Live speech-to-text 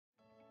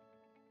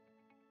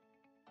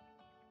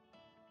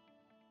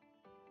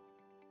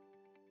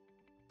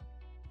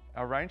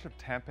Our range of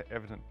tamper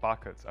evident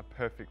buckets are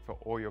perfect for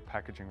all your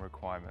packaging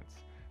requirements.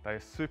 They are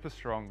super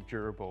strong,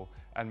 durable,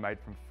 and made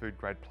from food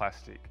grade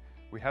plastic.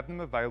 We have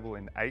them available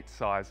in 8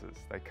 sizes.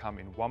 They come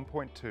in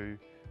 1.2,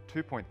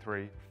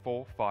 2.3,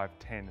 4, 5,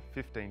 10,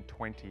 15,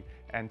 20,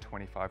 and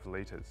 25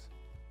 litres.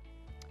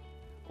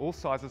 All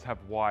sizes have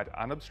wide,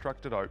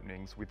 unobstructed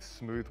openings with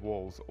smooth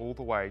walls all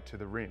the way to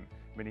the rim,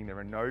 meaning there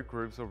are no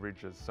grooves or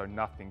ridges so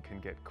nothing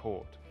can get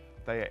caught.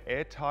 They are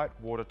airtight,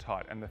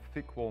 watertight, and the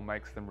thick wall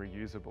makes them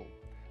reusable.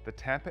 The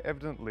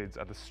tamper-evident lids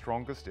are the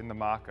strongest in the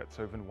market,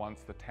 so even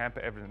once the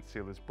tamper-evident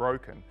seal is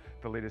broken,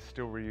 the lid is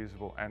still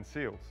reusable and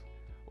seals.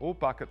 All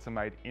buckets are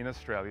made in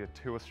Australia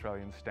to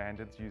Australian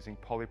standards using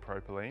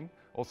polypropylene,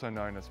 also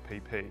known as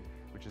PP,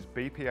 which is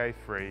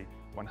BPA-free,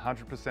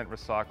 100%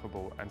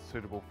 recyclable and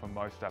suitable for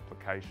most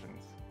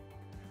applications.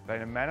 They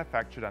are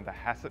manufactured under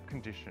HACCP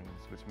conditions,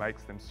 which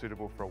makes them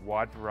suitable for a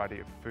wide variety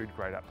of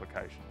food-grade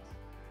applications.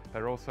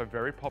 They're also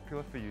very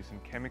popular for use in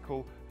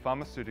chemical,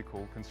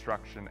 pharmaceutical,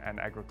 construction and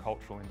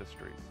agricultural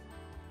industries.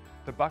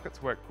 The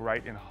buckets work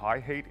great in high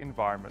heat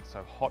environments,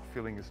 so hot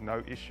filling is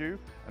no issue,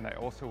 and they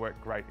also work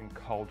great in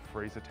cold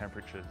freezer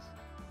temperatures.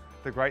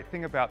 The great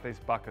thing about these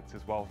buckets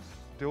is while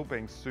still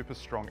being super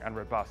strong and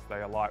robust,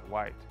 they are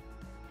lightweight.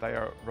 They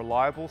are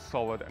reliable,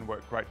 solid and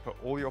work great for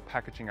all your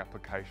packaging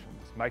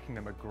applications, making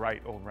them a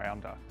great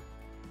all-rounder.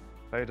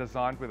 They are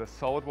designed with a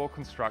solid wall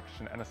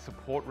construction and a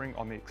support ring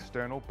on the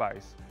external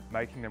base,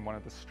 making them one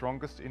of the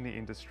strongest in the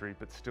industry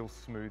but still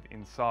smooth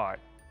inside.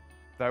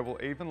 They will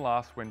even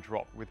last when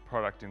dropped with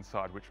product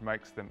inside, which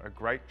makes them a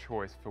great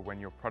choice for when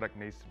your product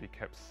needs to be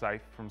kept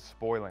safe from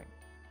spoiling.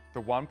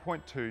 The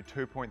 1.2,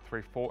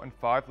 2.3, 4 and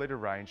 5 litre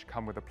range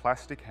come with a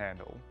plastic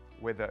handle,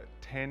 where the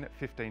 10,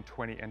 15,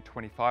 20 and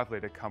 25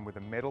 litre come with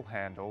a metal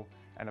handle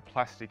and a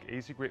plastic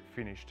easy grip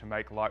finish to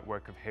make light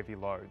work of heavy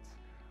loads.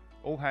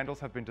 All handles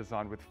have been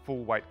designed with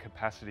full weight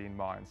capacity in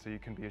mind, so you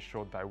can be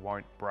assured they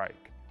won't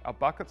break. Our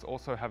buckets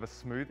also have a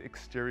smooth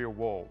exterior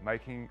wall,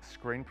 making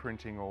screen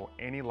printing or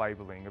any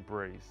labelling a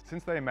breeze.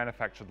 Since they are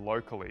manufactured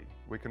locally,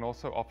 we can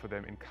also offer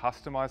them in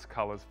customised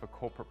colours for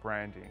corporate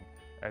branding,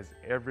 as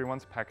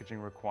everyone's packaging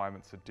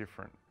requirements are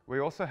different. We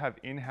also have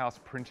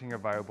in-house printing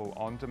available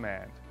on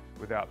demand,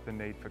 without the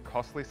need for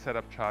costly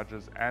setup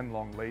charges and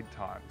long lead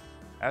times.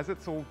 As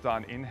it's all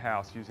done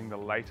in-house using the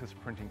latest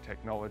printing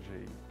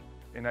technology,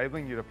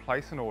 enabling you to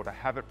place an order,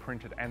 have it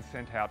printed and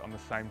sent out on the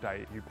same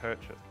day you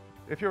purchase.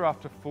 If you're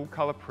after full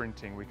colour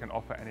printing, we can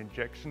offer an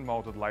injection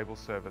moulded label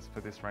service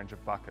for this range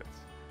of buckets,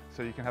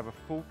 so you can have a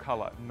full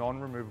colour,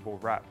 non-removable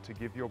wrap to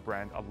give your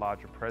brand a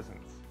larger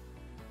presence.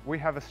 We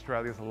have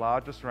Australia's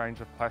largest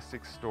range of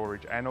plastic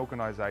storage and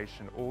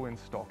organisation all in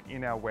stock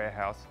in our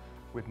warehouse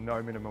with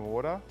no minimum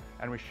order,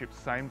 and we ship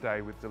same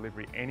day with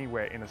delivery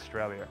anywhere in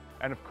Australia,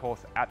 and of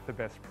course at the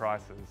best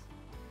prices.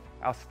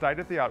 Our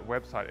state-of-the-art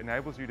website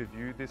enables you to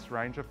view this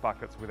range of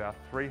buckets with our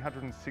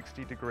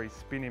 360-degree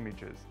spin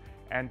images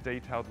and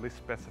detailed list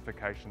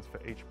specifications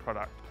for each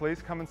product.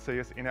 Please come and see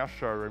us in our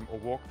showroom or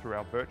walk through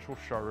our virtual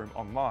showroom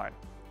online.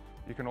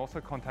 You can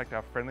also contact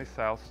our friendly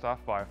sales staff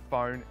via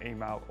phone,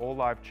 email or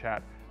live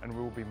chat, and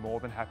we will be more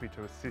than happy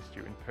to assist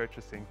you in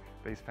purchasing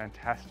these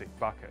fantastic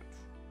buckets.